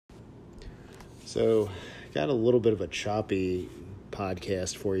So, got a little bit of a choppy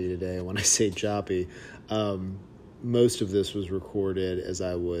podcast for you today. When I say choppy, most of this was recorded as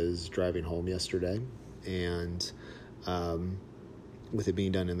I was driving home yesterday, and with it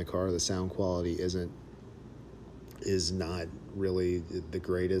being done in the car, the sound quality is not really the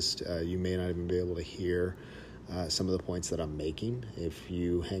greatest. You may not even be able to hear some of the points that I'm making. If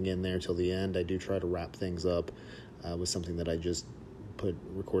you hang in there till the end, I do try to wrap things up with something that I just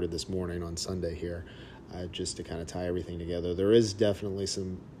recorded this morning on Sunday here, just to kind of tie everything together. There is definitely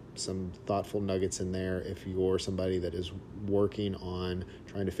some thoughtful nuggets in there if you're somebody that is working on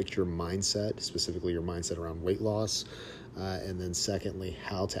trying to fix your mindset, specifically your mindset around weight loss, and then secondly,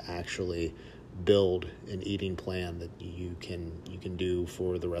 how to actually build an eating plan that you can do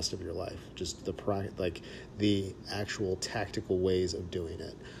for the rest of your life. Just the actual tactical ways of doing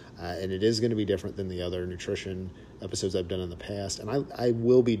it. And it is going to be different than the other nutrition episodes I've done in the past. And I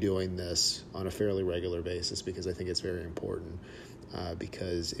will be doing this on a fairly regular basis because I think it's very important.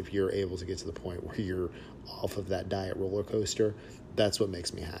 Because if you're able to get to the point where you're off of that diet roller coaster, that's what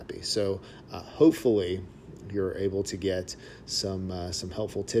makes me happy. So hopefully you're able to get some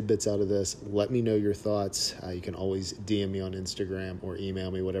helpful tidbits out of this. Let me know your thoughts. You can always DM me on Instagram or email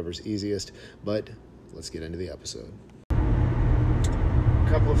me, whatever's easiest. But let's get into the episode.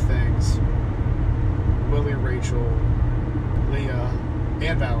 A couple of things. Willie, Rachel, Leah,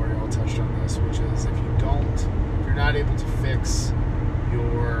 and Valerie all touched on this, which is if you're not able to fix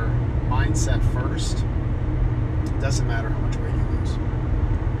your mindset first, it doesn't matter how much weight you lose.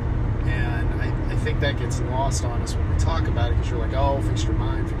 And I think that gets lost on us when we talk about it, because you're like, oh, fix your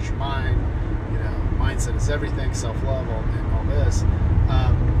mind, mindset is everything, self-love, and all this.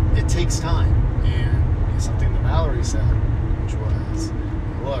 It takes time, and something that Valerie said, which was,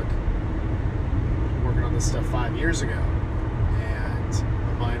 look, I'm working on this stuff 5 years ago, and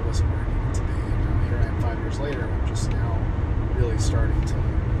my mind wasn't where it needed to be, and now here I am 5 years later, and I'm just now really starting to,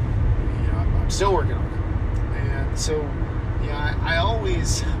 I'm still working on it. And so, I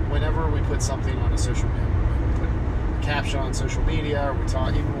always, whenever we put something on a social media, we put a caption on social media, or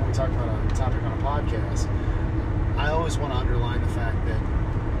even when we talk about a topic on a podcast, I always want to underline the fact that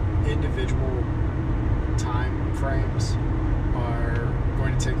individual time frames are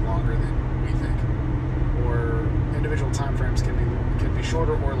going to take longer than we think, or individual time frames can be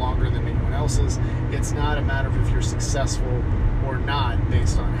shorter or longer than anyone else's. It's not a matter of if you're successful or not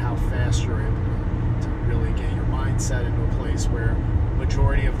based on how fast you're able to really get your mindset into a place where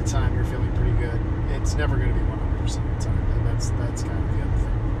majority of the time you're feeling pretty good. It's never going to be 100% of the time. And that's kind of the other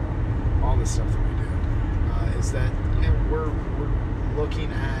thing. All the stuff that we do is that we're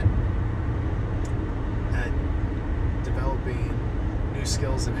looking at developing new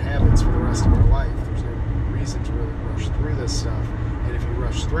skills and habits for the rest of our life. There's no reason to really rush through this stuff. And if you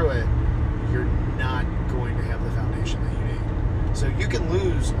rush through it, you're not going to have the foundation that you need. So you can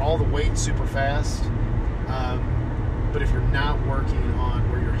lose all the weight super fast, but if you're not working on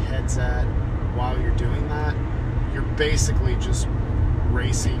where your head's at while you're doing that, you're basically just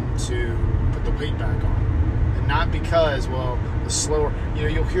racing to put the weight back on. And not because, the slower,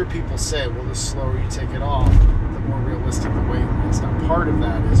 you'll hear people say, the slower you take it off, the more realistic the weight loss. Now, part of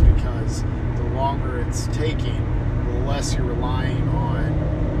that is because the longer it's taking, the less you're relying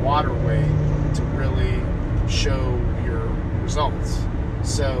on water weight to really show your results.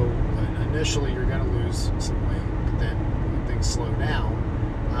 So initially you're going to lose some weight, but then when things slow down,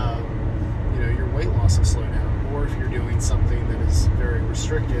 your weight loss will slow down. Or if you're doing something that is very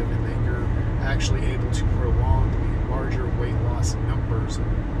restrictive and that you're actually able to prolong the larger weight loss numbers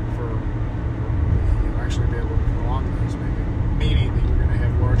you'll actually be able to prolong those, meaning that you're going to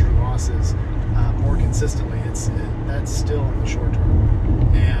have larger losses more consistently. That's still in the short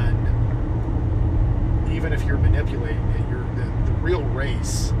term. And even if you're manipulating it, the real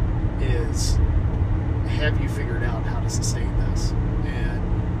race is, have you figured out how to sustain this? And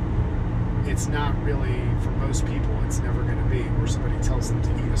it's not really, for most people, it's never going to be where somebody tells them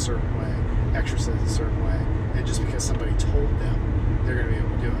to eat a certain way, exercise a certain way, and just because somebody told them, they're going to be able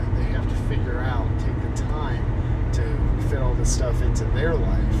to do it. They have to figure out, take the time to fit all this stuff into their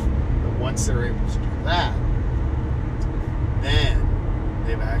life. But once they're able to do that, then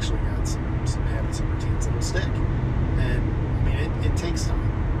they've actually got some habits and routines that will stick. And it takes time.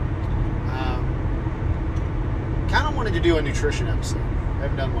 Kind of wanted to do a nutrition episode. I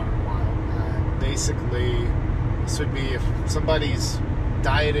haven't done one in a while. Basically, this would be if somebody's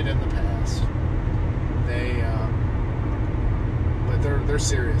dieted in the past, but they're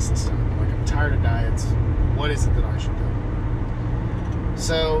serious this time. Like, I'm tired of diets. What is it that I should do?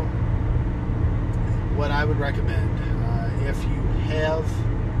 So, what I would recommend, if you have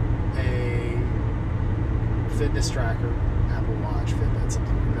a fitness tracker, Apple Watch, Fitbit,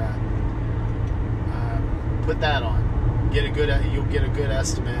 something like that. Put that on. You'll get a good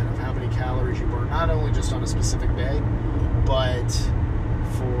estimate of how many calories you burn, not only just on a specific day, but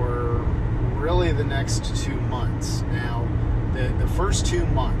for really the next 2 months. Now, the first 2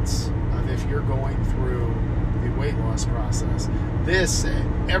 months of if you're going through the weight loss process,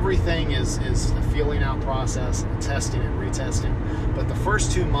 everything is a feeling out process, and testing and retesting. But the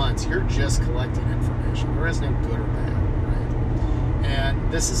first 2 months, you're just collecting information. There is no good or bad, right?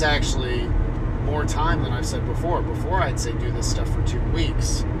 And this is actually more time than I've said before. Before I'd say do this stuff for 2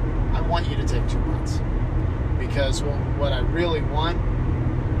 weeks. I want you to take 2 months. Because what I really want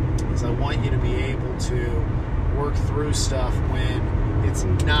is I want you to be able to work through stuff when it's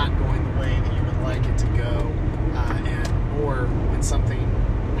not going the way that you would like it to go, or when something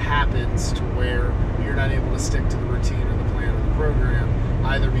happens to where you're not able to stick to the routine or the plan or the program,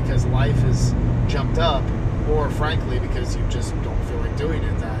 either because life has jumped up, or frankly because you just don't feel like doing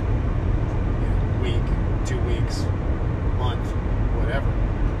it that week, 2 weeks, month, whatever.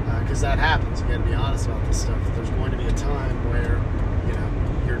 Because that happens. You got to be honest about this stuff. There's going to be a time where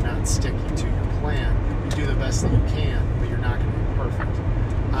you're not sticking to your plan. You do the best that you can, but you're not going to be perfect.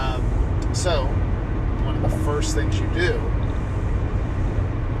 So one of the first things you do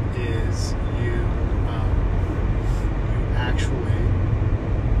is you actually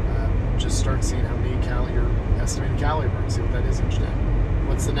just start seeing how many your estimated calorie burn. See what that is each day.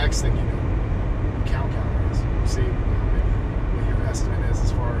 What's the next thing you do? You count calories. You see what your estimate is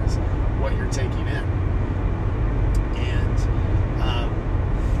as far as what you're taking in. And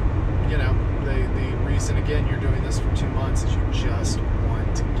the reason again you're doing this for 2 months is you just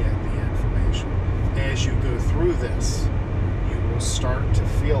want to get the information. As you go through this, you will start to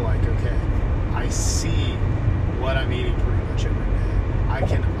feel like, okay, I see what I'm eating pretty much every day. I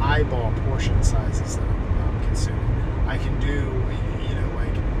can eyeball portion sizes that I'm consuming. I can do,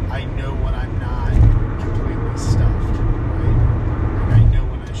 I know when I'm not completely stuffed, right? Like I know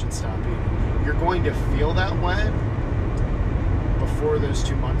when I should stop eating. You're going to feel that way before those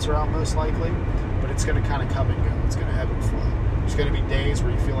 2 months are out, most likely, but it's going to kind of come and go. It's going to ebb and flow. There's going to be days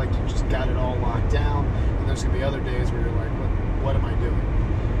where you feel like you just got it all locked down, and there's going to be other days where you're like, what am I doing?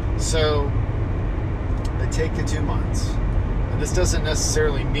 So, they take the 2 months. And this doesn't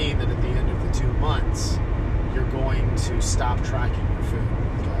necessarily mean that at the end of the 2 months, you're going to stop tracking your food.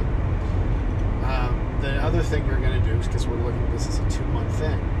 Okay? The other thing you're going to do, because we're looking at this as a 2-month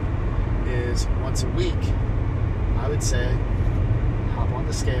thing, is once a week, I would say, hop on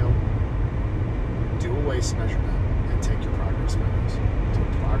the scale, do a waist measurement, and take your progress photos. Do a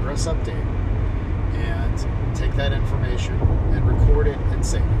progress update, and take that information and record it and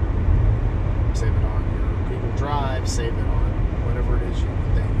save it. Save it on your Google Drive, save it on whatever it is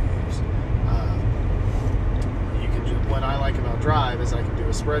that you use. You can do, what I like about Drive is I can do a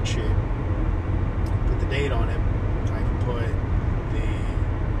spreadsheet, put the date on it. I can put the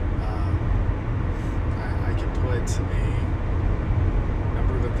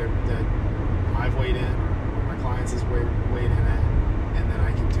number that I've weighed in, or my clients has weighed in at, and then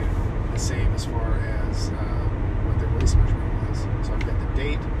I can do the same as far as what their waist measurement was. So I've got the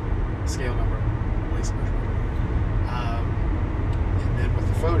date, scale number, waist measurement. And then with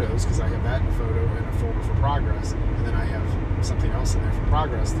the photos, because I have that in a photo and a folder for progress, and then I have something else in there for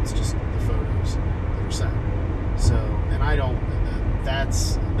progress that's just the photos that are set. So, and I don't.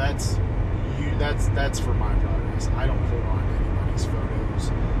 That's for my progress. I don't hold on to anybody's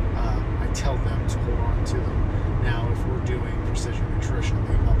photos. I tell them to hold on to them. Now, if we're doing precision nutrition,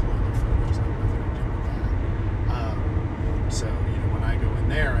 they upload their photos. I have nothing to do with that. So, when I go in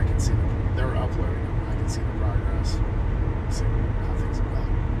there, I can see they're uploading them. I can see the progress, see how things have gone.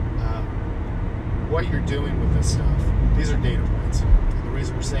 What you're doing with this stuff, these are data points. And the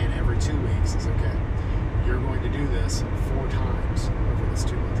reason we're saying every 2 weeks is, okay, you're going to do this 4 times over this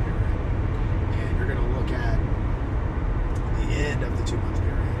 2-month period. And you're going to look at the end of the 2-month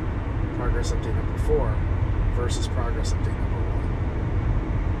period, progress update number 4 versus progress update number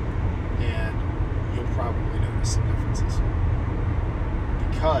 1. And you'll probably notice some differences.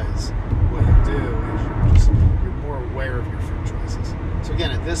 Because what you'll do is you're more aware of your food choices. So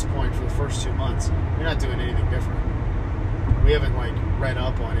again, at this point, for the first 2 months, you're not doing anything different. We haven't read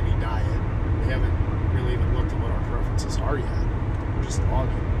up on any diet. We haven't really even looked at what our preferences are yet. We're just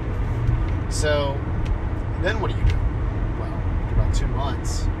logging. So then what do you do? Well, after about 2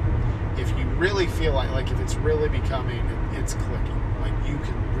 months, if you really feel like if it's really becoming, it's clicking, like you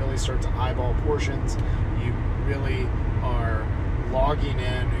can really start to eyeball portions, you really are logging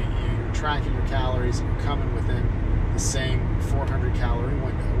in, you're tracking your calories, and you're coming within the same 400 calorie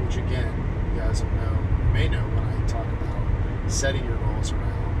window, which again, you guys may know setting your goals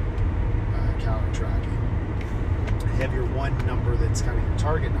around calorie tracking. Have your one number that's kind of your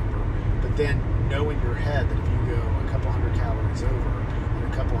target number, but then know in your head that if you go a couple hundred calories over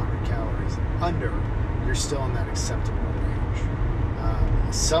and a couple hundred calories under, you're still in that acceptable range.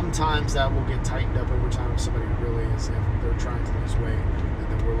 Sometimes that will get tightened up over time if somebody really is, if they're trying to lose weight, and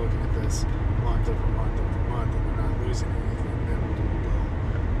then we're looking at this month over month over month, and they're not losing anything, then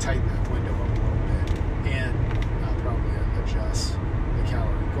we'll tighten that window up a little bit and probably adjust the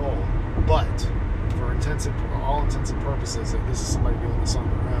calorie goal. But for all intents and purposes, if this is somebody doing this on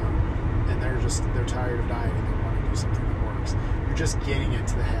their own and they're tired of dieting, they want to do something that works, you're just getting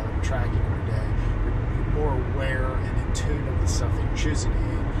into the habit of tracking every day. You're more aware and in tune of the stuff that you're choosing to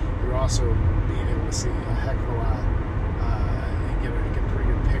eat. You're also being able to see a heck of a lot and get a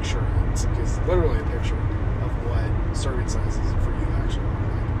pretty good picture, in some cases literally a picture of what serving sizes for you actually look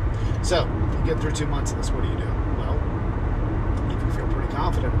like. So you get through 2 months of this, what do you do? Well, if you feel pretty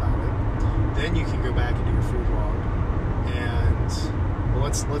confident about it, then you can go back into your food log and, well,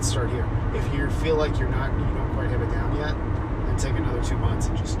 let's start here. If you feel like you don't quite have it down yet, then take another 2 months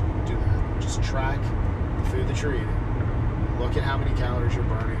and just do that. Just track the food that you're eating. Look at how many calories you're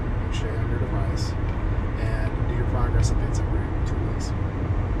burning each day on your device, and do your progress updates every 2 weeks.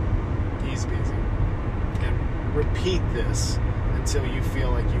 Easy peasy. And repeat this until you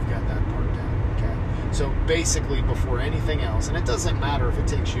feel like you've got that part down. Okay. So basically, before anything else, and it doesn't matter if it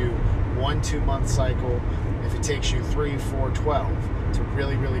takes you 1-2 month cycle, if it takes you 3, 4, 12 to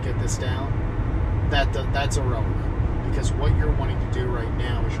really get this down, that's irrelevant, because what you're wanting to do right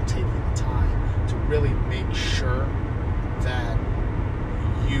now is you're taking the time to really make sure that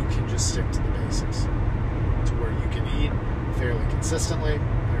you can just stick to the basics, to where you can eat fairly consistently.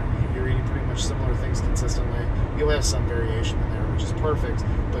 You're eating pretty much similar things consistently. You'll have some variation in there, which is perfect,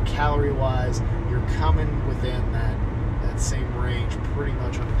 but calorie-wise, you're coming within that same range pretty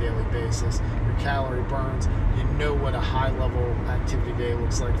much on a daily basis. Your calorie burns, you know what a high-level activity day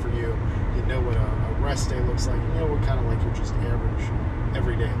looks like for you. You know what a rest day looks like. You know what kind of like your just average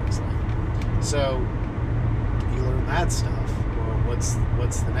every day looks like. So you learn that stuff. Well,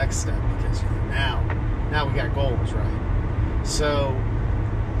 what's the next step? Because now we got goals, right? So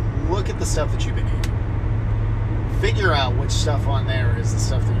look at the stuff that you've been eating. Figure out which stuff on there is the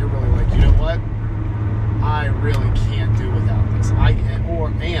stuff that you're really like, you know what? I really can't do without this. And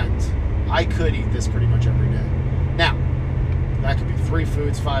I could eat this pretty much every day. Now, that could be 3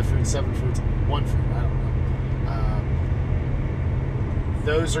 foods, 5 foods, 7 foods, 1 food. I don't know.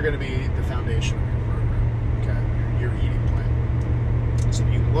 Those are going to be the foundation of your program. Okay, your eating plan. So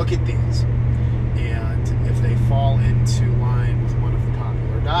you look at these, and if they fall into line with one of the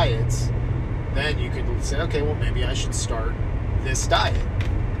popular diets, then you could say, okay, well, maybe I should start this diet.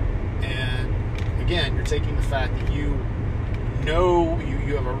 And again, you're taking the fact that you know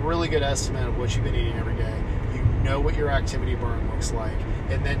you have a really good estimate of what you've been eating every day. You know what your activity burn looks like,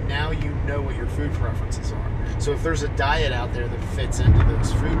 and then now you know what your food preferences are. So if there's a diet out there that fits into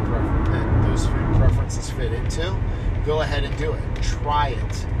those food preferences fit into, go ahead and do it. Try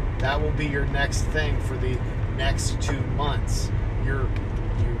it. That will be your next thing for the next 2 months. You've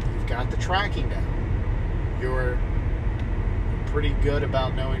got the tracking down. You're pretty good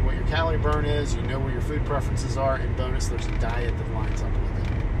about knowing what your calorie burn is. You know where your food preferences are, and bonus, there's a diet that lines up with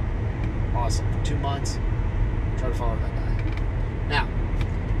it. Awesome. For 2 months, try to follow that diet. Now,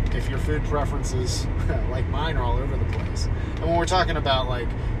 if your food preferences, like mine, are all over the place, and when we're talking about like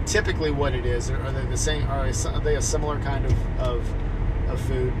typically what it is, are they the same? Are they a similar kind of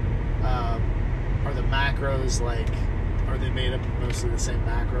food? Are the macros like? Are they made up of mostly the same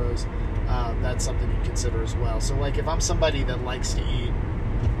macros? That's something you consider as well. So like if I'm somebody that likes to eat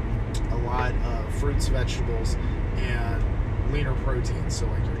a lot of fruits, vegetables, and leaner proteins, so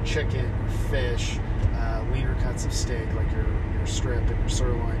like your chicken, your fish, leaner cuts of steak, like your strip and your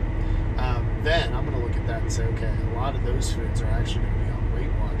sirloin, then I'm going to look at that and say, okay, a lot of those foods are actually going to be on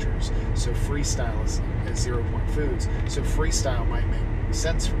Weight Watchers. So Freestyle is 0 point foods. So Freestyle might make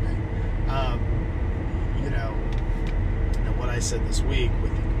sense for me. What I said this week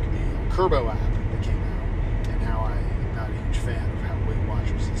with the Kurbo app that came out, and how I'm not a huge fan of how Weight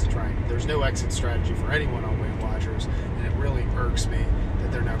Watchers is trying. There's no exit strategy for anyone on Weight Watchers, and it really irks me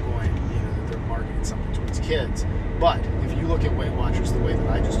that they're now going, that they're marketing something towards kids. But if you look at Weight Watchers the way that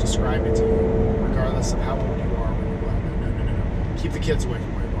I just described it to you, regardless of how old you are, when you're no. Keep the kids away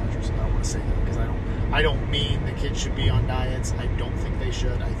from Weight Watchers. I don't want to say that because I don't mean the kids should be on diets. I don't think they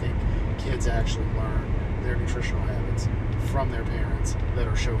should. I think kids actually learn their nutritional habits from their parents that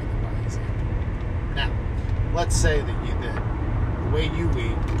are showing them by example. Now, let's say that the way you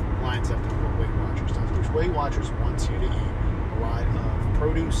eat lines up with what Weight Watchers does, which Weight Watchers wants you to eat lot of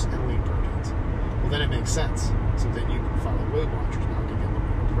produce and lean proteins. Well, then it makes sense. So then you can follow Weight Watchers. Now I'll give you a little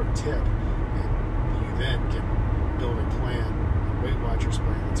bit of a pro tip, and you then can build a plan, a Weight Watchers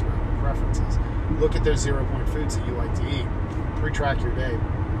plan that's around your preferences. Look at those 0 point foods that you like to eat. Pre-track your day.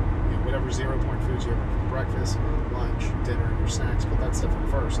 Whatever 0 point foods you have for breakfast, lunch, dinner, and your snacks, put that stuff in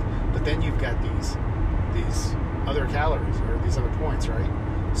first. But then you've got these other calories or these other points, right?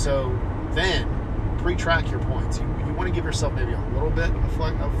 So then pre-track your points. You want to give yourself maybe a little bit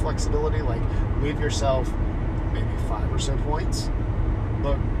of flexibility, like leave yourself maybe 5 or so points.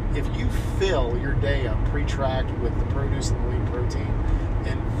 But if you fill your day up pre-tracked with the produce and the lean protein,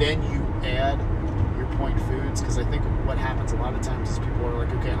 and then you add your point foods, because I think what happens a lot of times is people are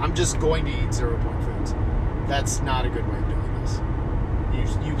like, okay, I'm just going to eat 0 point foods. That's not a good way of doing this.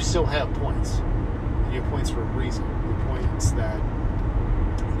 You still have points. You have points for a reason. You have points that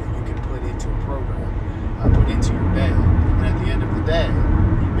you can put into a program, put into your day, and at the end of the day,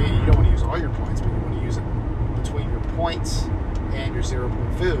 you don't want to use all your points, but you want to use it between your points and your 0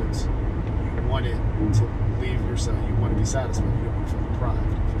 point foods. You want it to leave yourself. You want to be satisfied. You don't want to feel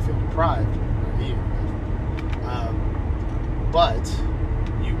deprived. If you feel deprived, you're not eating enough. But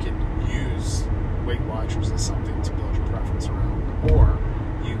you can use Weight Watchers as something to build your preference around, or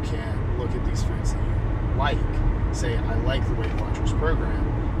you can look at these foods that you like. Say, I like the Weight Watchers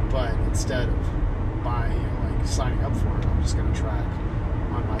program, but instead of buying, like signing up for it, I'm just going to track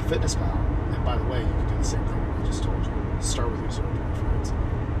on MyFitnessPal. And by the way, you can do the same thing that I just told you. Start with your 0 point foods,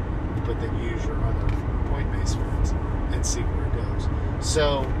 but then use your other point-based foods and see where it goes.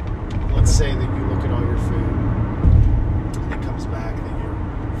 So let's say that you look at all your food and it comes back that you're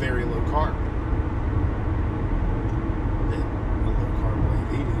very low carb. Then a low carb way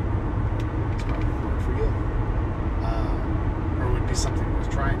of eating is probably work for you. Or it would be something worth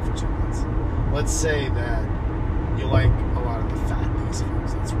trying for 2 months. Let's say that you like a lot of the fat-based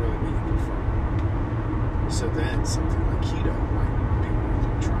foods. That's really what you prefer. So then something like keto might be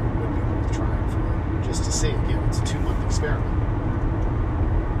worth trying for you, just to see. Again, it's a 2-month experiment.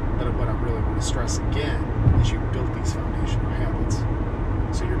 But what I really want to stress again is you build these foundational habits.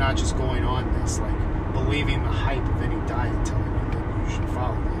 So you're not just going on this, like believing the hype of any diet telling you that you should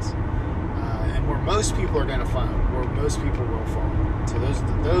follow this. And where most people are going to find, where most people will fall. So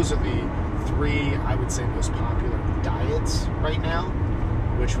those are the 3, I would say, most popular diets right now,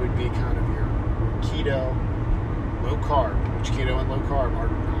 which would be kind of your keto, low carb, which keto and low carb are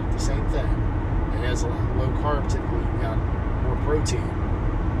not the same thing. It has a lot of low carb, typically you've got more protein.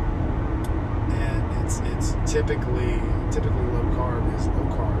 And it's typically low carb is low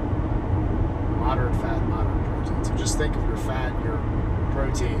carb, moderate fat, moderate protein. So just think of your fat, your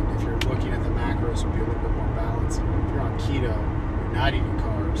protein. If you're looking at the macros, would be a little bit more balanced. If you're on keto, you're not eating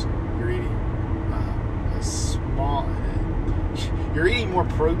carbs. You're eating you're eating more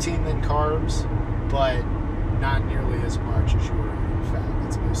protein than carbs, but not nearly as much as you are eating fat.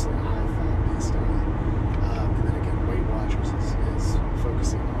 It's mostly a high fat based diet. And then again, Weight Watchers is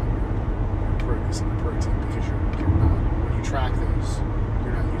focusing on your produce and your protein, because you're not, when you track those,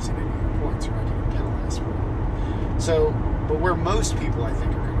 you're not using any of your points. You're not getting penalized for it. So, but where most people, I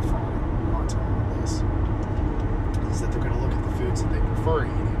think, are going to fall onto all of this is that they're going to look at the foods that they prefer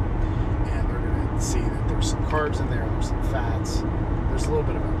eating, and they're going to see that there's some carbs in there, there's some fats, there's a little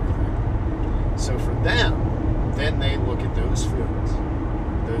bit of everything. So for them, then they look at those foods.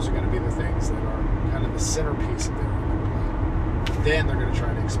 Those are going to be the things that are kind of the centerpiece of their eating plan. Then they're going to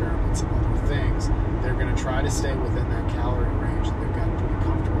try to experiment some other things. They're going to try to stay within that calorie range that they've gotten pretty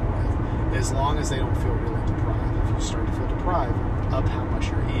comfortable with, as long as they don't feel really deprived. If you start to feel deprived, up how much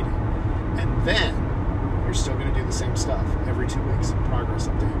you're eating. And then you're still going to do the same stuff every 2 weeks. Progress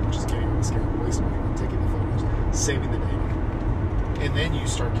update, which is getting on the scale, waist measurement, taking the photos, saving the data. And then you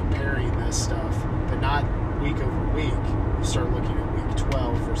start comparing this stuff, but not week over week. You start looking at week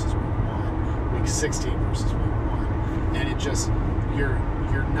 12 versus week 1, week 16 versus week 1. And it just, you're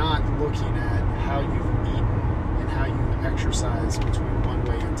not looking at how you've eaten and how you exercise between one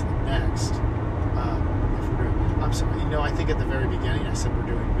way into the next. I'm sorry, I think at the very beginning I said we're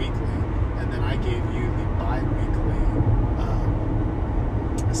doing weekly, and then I gave you the bi-weekly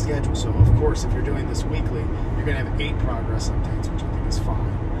schedule. So of course, if you're doing this weekly, you're going to have 8 progress updates, which I think is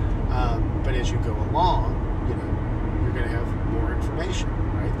fine. But as you go along, you're going to have more information,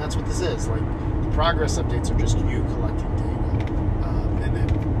 right? And that's what this is. Like, the progress updates are just you collecting data, and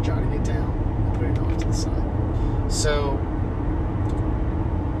then jotting it down and putting it off to the side. So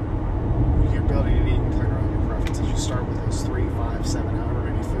you're building an eating plan around your preferences. You start with those 3, 5, 7, however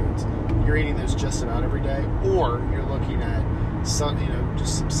many foods. You're eating those just about every day, or you're looking at some,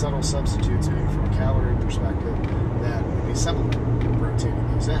 just some subtle substitutes, maybe from a calorie perspective that would be similar, rotating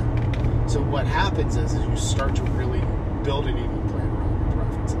those in. So what happens is you start to really build an eating plan around your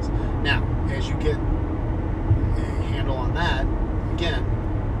preferences. Now, as you get a handle on that, again,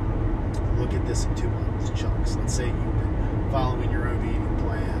 look at this in 2 months chunks. Let's say you've been following your own eating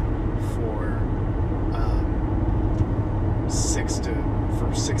plan for 6 to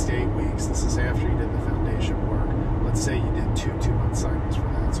 8 weeks. This is after you did the foundation work. Let's say you did 2 2-month cycles for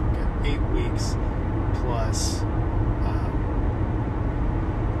that. So we get 8 weeks plus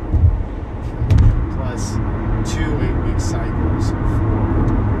 2 8-week cycles for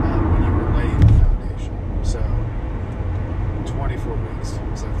when you were laying the foundation. So 24 weeks.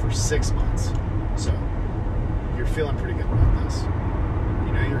 So for 6 months. So you're feeling pretty good about this.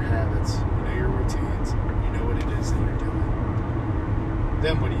 You know your habits. You know your routines. You know what it is that you're doing.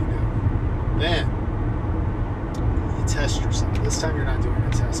 Then what do you do? Then you test yourself. This time you're not doing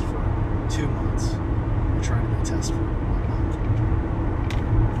a test for 2 months. You're trying to do a test for a month.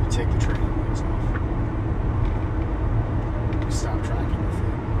 You take the training wheels off. You stop tracking your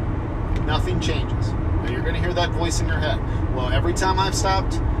food. Nothing changes. Now you're going to hear that voice in your head. Well, every time I've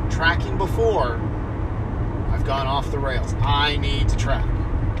stopped tracking before, I've gone off the rails. I need to track.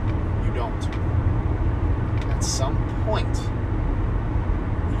 You don't. At some point,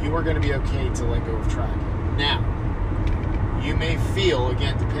 you are going to be okay to let go of tracking. Now, you may feel,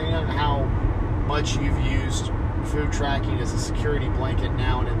 again, depending on how much you've used food tracking as a security blanket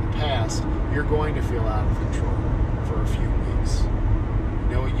now and in the past, you're going to feel out of control for a few weeks.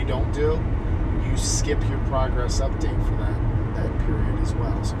 You know what you don't do? You skip your progress update for that period as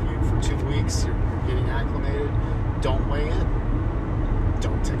well. So if you, for 2 weeks, you're getting acclimated, don't weigh in.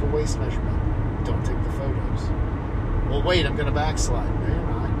 Don't take a waist measurement. Don't take the photos. Well, wait, I'm going to backslide. No, you're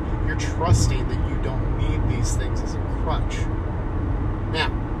not. You're trusting that you don't need these things as a crutch. Now,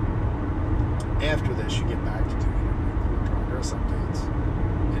 after this, you get back to doing your weekly progress updates.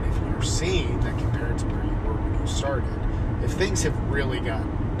 And if you're seeing that compared to where you were when you started, if things have really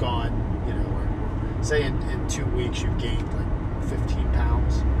gone, you know, like say in 2 weeks you've gained like 15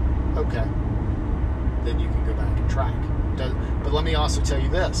 pounds, okay, then you can go back and track. But let me also tell you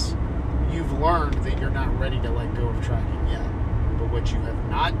this. You've learned that you're not ready to let go of tracking yet. But what you have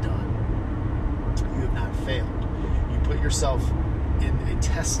not done, you have not failed. You put yourself in a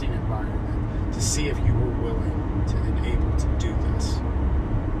testing environment to see if you were willing to and able to do this.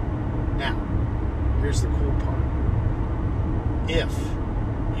 Now, here's the cool part. If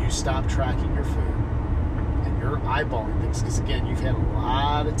you stop tracking your food and you're eyeballing things, because again, you've had a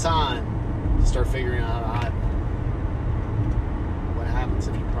lot of time to start figuring out how to eyeball. What happens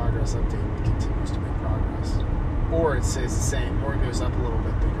if your progress update continues to make progress? Or it stays the same, or it goes up a little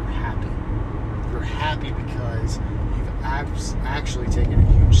bit, but you're happy. You're happy because you've actually taken a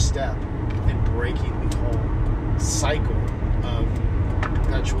huge step in breaking the whole cycle of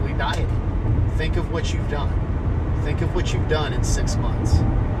perpetually dieting. Think of what you've done. Think of what you've done in 6 months.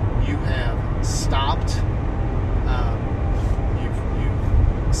 You have stopped. You've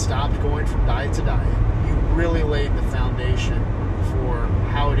stopped going from diet to diet. You really laid the foundation for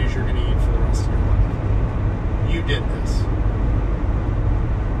how it is you're going to eat for the rest of your life. You did this.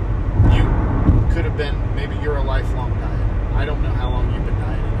 You could have been, maybe you're a lifelong dieter. I don't know how long you've been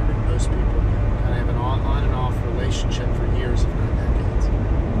dieting. I mean, most people kind of have an on and off relationship for years, if not decades.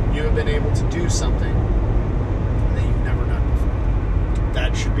 You have been able to do something that you've never done before.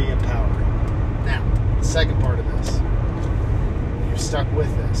 That should be empowering. Now, the second part of this, you've stuck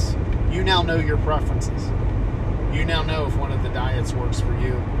with this. You now know your preferences. You now know if one of the diets works for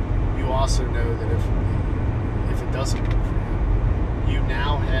you. You also know that if it doesn't work for you, you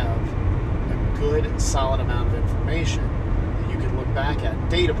now have a good, solid amount of information that you can look back at.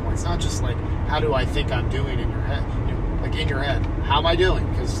 Data points, not just like, how do I think I'm doing in your head? You know, like in your head, how am I doing?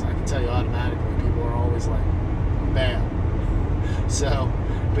 Because I can tell you automatically, people are always like, I'm bad. So,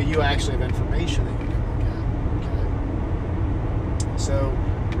 but you actually have information that you can look at. Okay. So,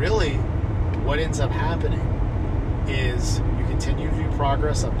 really, what ends up happening is you continue to do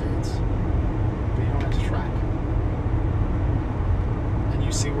progress updates, but you don't have to track. And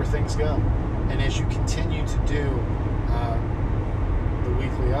you see where things go. And as you continue to do the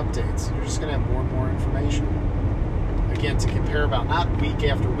weekly updates, you're just going to have more and more information. Again, to compare about, not week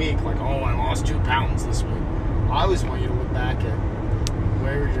after week, like, oh, I lost 2 pounds this week. I always want you to look back at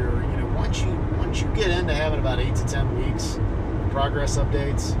where you're, you know, once you get into having about 8 to 10 weeks of progress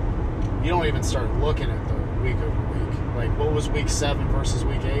updates, you don't even start looking at the week over week. Like, what was week 7 versus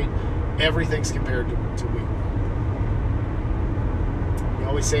week 8? Everything's compared to week 1. You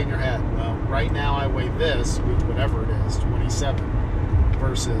always say in your head, well, right now I weigh this, week whatever it is, 27,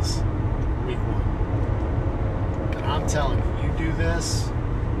 versus week 1. And I'm telling you, you do this,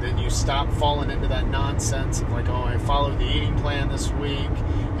 then you stop falling into that nonsense of like, oh, I followed the eating plan this week,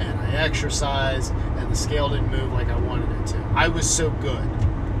 and I exercise, and the scale didn't move like I wanted it to. I was so good.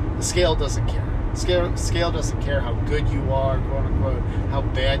 The scale doesn't care. Scale doesn't care how good you are, quote unquote, how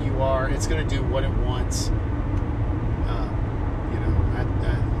bad you are. It's going to do what it wants.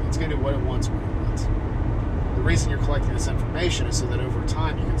 It's going to do what it wants when it wants. The reason you're collecting this information is so that over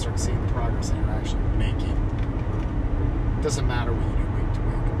time you can start seeing the progress that you're actually making. It doesn't matter what you do week to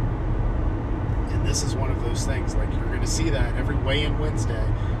week. And this is one of those things, like you're going to see that every weigh-in Wednesday.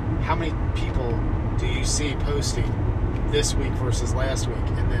 How many people do you see posting this week versus last week?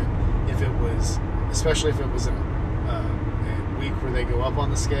 And then if it was, especially if it was a week where they go up on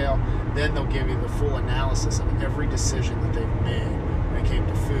the scale, then they'll give you the full analysis of every decision that they've made when it came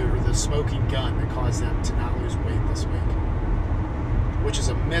to food, or the smoking gun that caused them to not lose weight this week, which is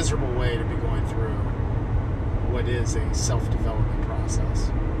a miserable way to be going through what is a self-development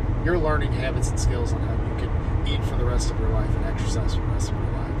process. You're learning habits and skills on how you can eat for the rest of your life and exercise for the rest of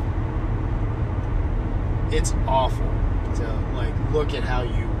your life. It's awful to like look at how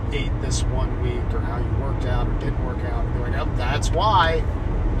you ate this 1 week, or how you worked out or didn't work out, and be like, oh, that's why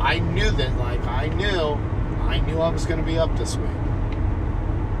I knew that. Like I knew I was going to be up this week.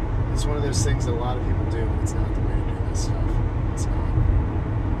 It's one of those things that a lot of people do, and it's not the way to do this stuff. It's not.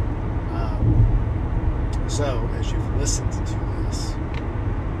 So, as you've listened to this,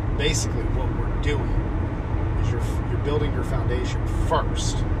 basically what we're doing is you're building your foundation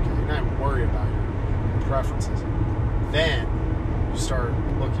first. Okay? You're not worried about your preferences. Then you start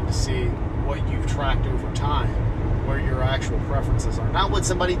looking to see what you've tracked over time, where your actual preferences are. Not what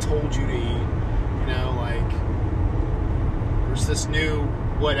somebody told you to eat. Like there's this new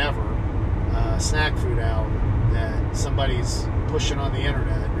whatever snack food out that somebody's pushing on the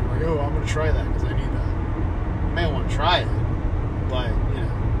internet, and you're like, oh, I'm going to try that because I need that. You may want to try it, but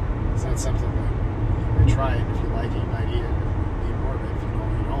it's not something that you may try it. If you like it, you might eat it. If you need more of it, if you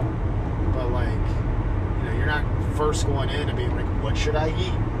don't, you don't. But like, you're not first going in and being like, what should I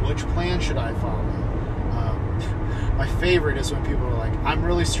eat? Which plan should I follow? My favorite is when people are like, I'm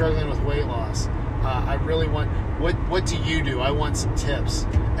really struggling with weight loss. I really want, what do you do? I want some tips.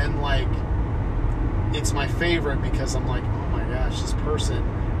 And like, it's my favorite because I'm like, oh my gosh, this person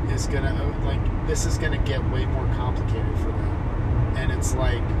is gonna, like, this is gonna get way more complicated for them. And it's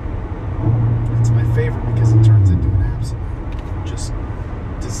like, it's my favorite because it turns into an absolute just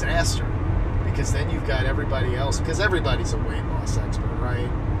disaster. Because then you've got everybody else, because everybody's a weight loss expert, right?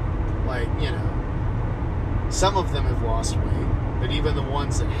 Like, some of them have lost weight, but even the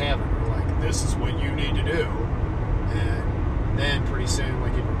ones that haven't are like, this is what you need to do. And then pretty soon,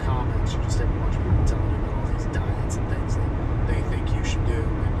 like in your comments, you just have a bunch of people telling you about all these diets and things that they think you should do,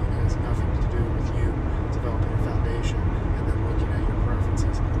 and it has nothing to do with you developing a foundation and then looking at your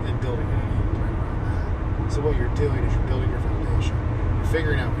preferences and building an eating plan around that. So what you're doing is you're building your foundation, you're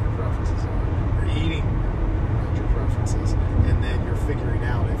figuring out what your preferences are, you're eating around your preferences, and then you're figuring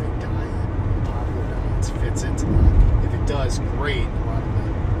out if a diet, one of the popular diets, fits into that. If it does, great. A lot of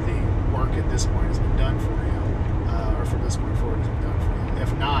the work at this point has been done for you, or from this point forward has been done for you.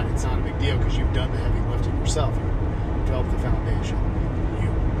 If not, it's not a big deal because you've done the heavy lifting yourself. You've developed the foundation. You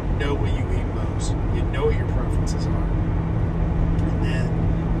know what you eat most. You know what your preferences are. And then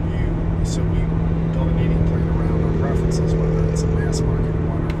we build an eating plan around our preferences, whether it's a mass market or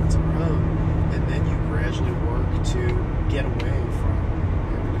whatever it's our own. And then you gradually work to get away from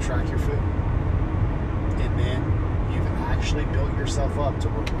having to track your food. And then you've actually built yourself up to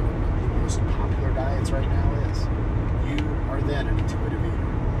what one of the most popular diets right now is. You are then an intuitive eater.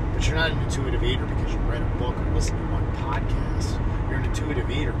 But you're not an intuitive eater because you read a book or listened to one podcast. You're an intuitive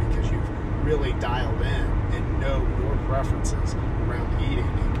eater because you've really dialed in and know your preferences around eating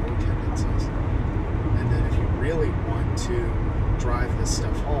and your tendencies. And then if you really want to drive this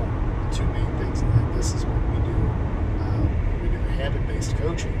stuff home, the two main things, and this is what we do when we do the habit-based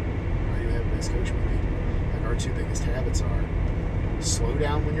coaching. I do habit-based coaching with people. And our two biggest habits are slow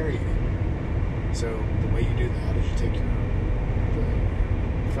down when you're eating. So the way you do that is you take the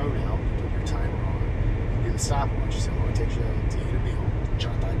phone out, you put your timer on, you do the stopwatch. You say, how long it takes you to eat a meal,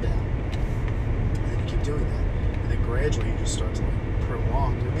 jot that down. And then you keep doing that. And then gradually you just start to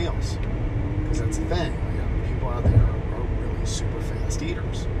prolong your meals. Because that's the thing. People out there are really super fast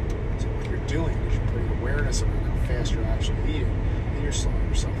eaters. So what you're doing is you're putting awareness around how fast you're actually eating, and you're slowing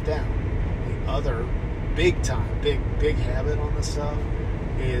yourself down. The other big habit on this stuff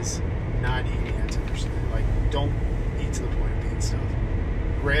is not eating at 10%. Like, don't eat to the point of being stuffed.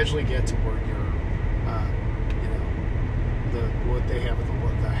 Gradually get to where you're, what they have with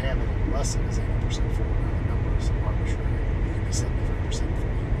the habit of the lesson is 80% full. Now the numbers are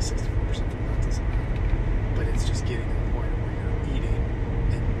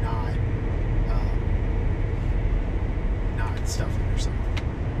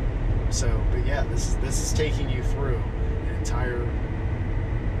yourself. So, but yeah, this is taking you through an entire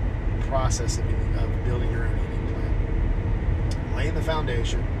process of building your own eating plan, laying the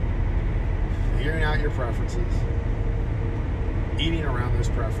foundation, figuring out your preferences, eating around those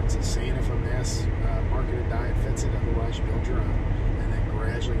preferences, seeing if a mass marketed diet fits it, otherwise you build your own, and then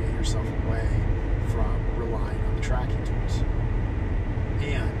gradually get yourself away from relying on the tracking tools,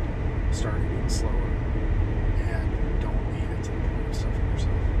 and start eating slower, and don't eat it to the point of stuffing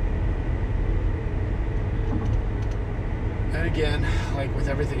yourself. And again, like with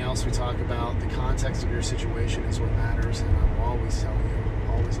everything else we talk about, the context of your situation is what matters, and I will always tell you,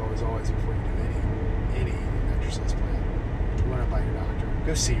 always, before you do any exercise plan, run it by your doctor.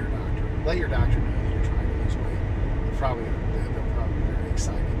 Go see your doctor. Let your doctor know that you're trying to lose weight. They'll probably be very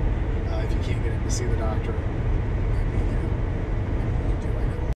excited. If you can't get in to see the doctor, maybe you do. I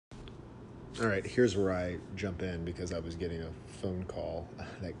know. All right, here's where I jump in because I was getting a phone call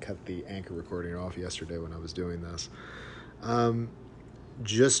that cut the Anchor recording off yesterday when I was doing this.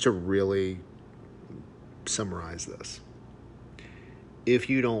 Just to really summarize this, if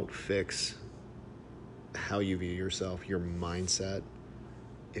you don't fix how you view yourself, your mindset,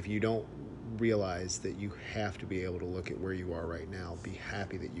 if you don't realize that you have to be able to look at where you are right now, be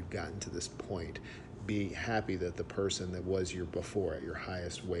happy that you've gotten to this point, be happy that the person that was your before at your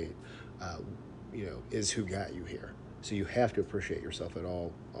highest weight, is who got you here. So you have to appreciate yourself at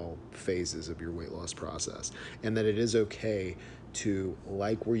all phases of your weight loss process, and that it is okay to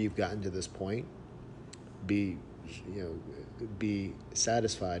like where you've gotten to this point, be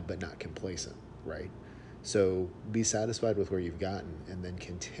satisfied but not complacent, right? So be satisfied with where you've gotten, and then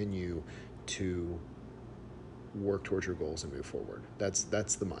continue to work towards your goals and move forward. That's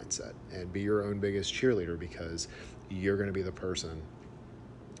the mindset, and be your own biggest cheerleader, because you're going to be the person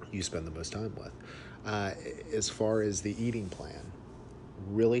you spend the most time with. As far as the eating plan,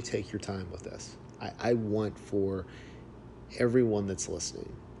 really take your time with this. I want for everyone that's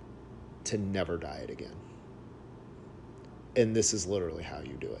listening to never diet again. And this is literally how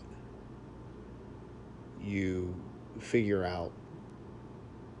you do it. You figure out,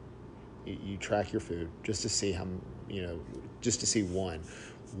 you track your food just to see how,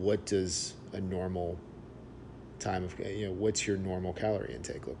 what does a normal time of, what's your normal calorie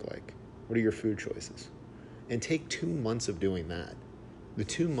intake look like? What are your food choices? And take 2 months of doing that. The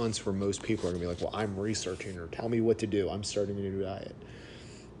 2 months where most people are going to be like, well, I'm researching, or tell me what to do. I'm starting a new diet.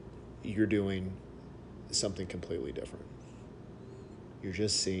 You're doing something completely different. You're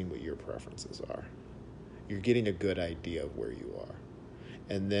just seeing what your preferences are. You're getting a good idea of where you are.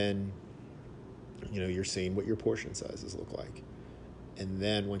 And then, you're seeing what your portion sizes look like. And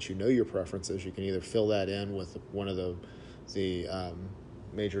then once you know your preferences, you can either fill that in with one of the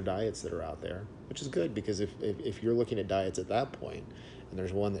major diets that are out there, which is good, because if you're looking at diets at that point and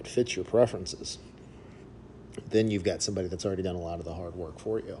there's one that fits your preferences, then you've got somebody that's already done a lot of the hard work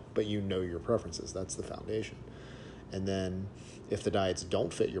for you, but you know your preferences. That's the foundation. And then if the diets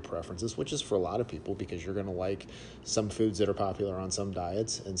don't fit your preferences, which is for a lot of people, because you're going to like some foods that are popular on some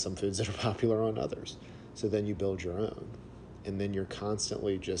diets and some foods that are popular on others. So then you build your own. And then you're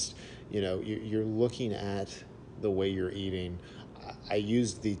constantly just, you're looking at the way you're eating. I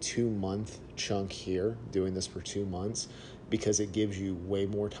used the 2-month chunk here, doing this for 2 months, because it gives you way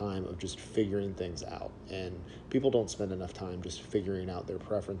more time of just figuring things out. And people don't spend enough time just figuring out their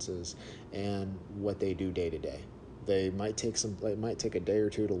preferences and what they do day to day. It might take a day or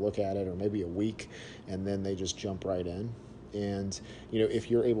two to look at it, or maybe a week, and then they just jump right in. And, if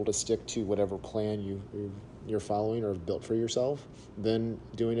you're able to stick to whatever plan you're following or have built for yourself, then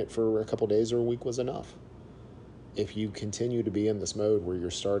doing it for a couple days or a week was enough. If you continue to be in this mode where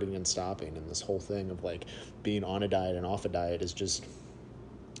you're starting and stopping, and this whole thing of like being on a diet and off a diet is just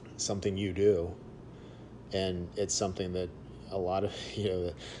something you do, and it's something that a lot of,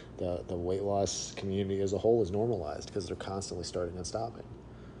 the weight loss community as a whole is normalized, because they're constantly starting and stopping.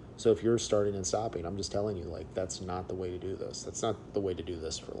 So if you're starting and stopping, I'm just telling you, like, that's not the way to do this. That's not the way to do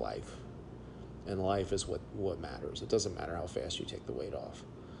this for life. And life is what matters. It doesn't matter how fast you take the weight off.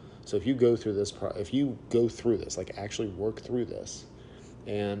 So if you go through this, like actually work through this,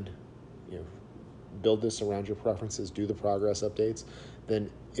 and build this around your preferences, do the progress updates, then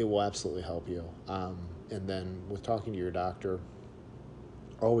it will absolutely help you. And then with talking to your doctor,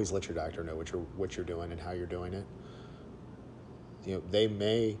 always let your doctor know what you're doing and how you're doing it. They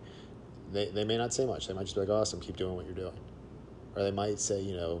may not say much. They might just be like, awesome, keep doing what you're doing. Or they might say,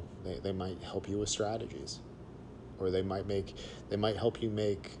 they might help you with strategies, or they might help you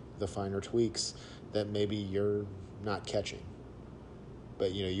make the finer tweaks that maybe you're not catching.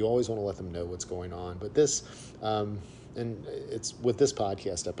 But you always want to let them know what's going on. But this and it's with this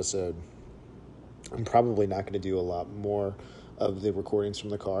podcast episode, I'm probably not going to do a lot more of the recordings from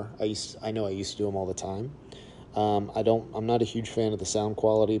the car. I know I used to do them all the time. I'm not a huge fan of the sound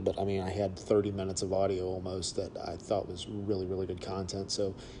quality, but I mean, I had 30 minutes of audio almost that I thought was really, really good content.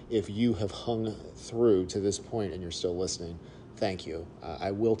 So if you have hung through to this point and you're still listening, thank you.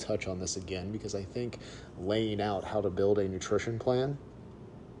 I will touch on this again because I think laying out how to build a nutrition plan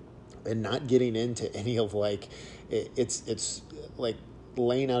and not getting into any of it's like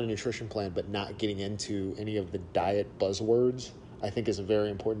laying out a nutrition plan, but not getting into any of the diet buzzwords, I think is a very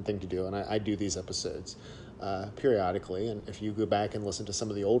important thing to do. And I do these episodes periodically. And if you go back and listen to some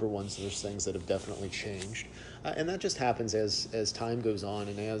of the older ones, there's things that have definitely changed. And that just happens as time goes on,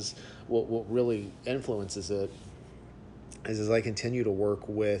 and as what really influences it is as I continue to work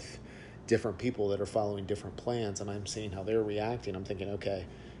with different people that are following different plans, and I'm seeing how they're reacting. I'm thinking, okay,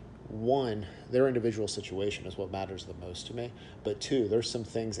 one, their individual situation is what matters the most to me. But two, there's some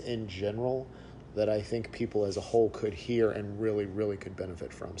things in general that I think people as a whole could hear and really, really could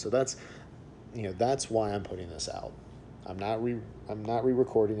benefit from. So that's why I'm putting this out. I'm not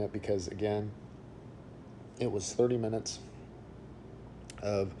re-recording it because, again, it was 30 minutes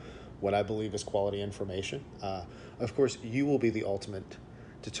of what I believe is quality information. Of course, you will be the ultimate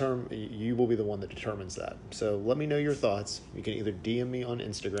you will be the one that determines that. So let me know your thoughts. You can either DM me on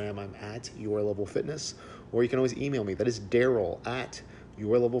Instagram. I'm at YourLevelFitness, or you can always email me. That is Daryl at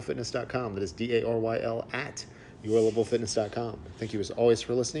YourLevelFitness.com. That is DARYL at YourLevelFitness.com. Thank you as always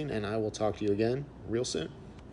for listening, and I will talk to you again real soon.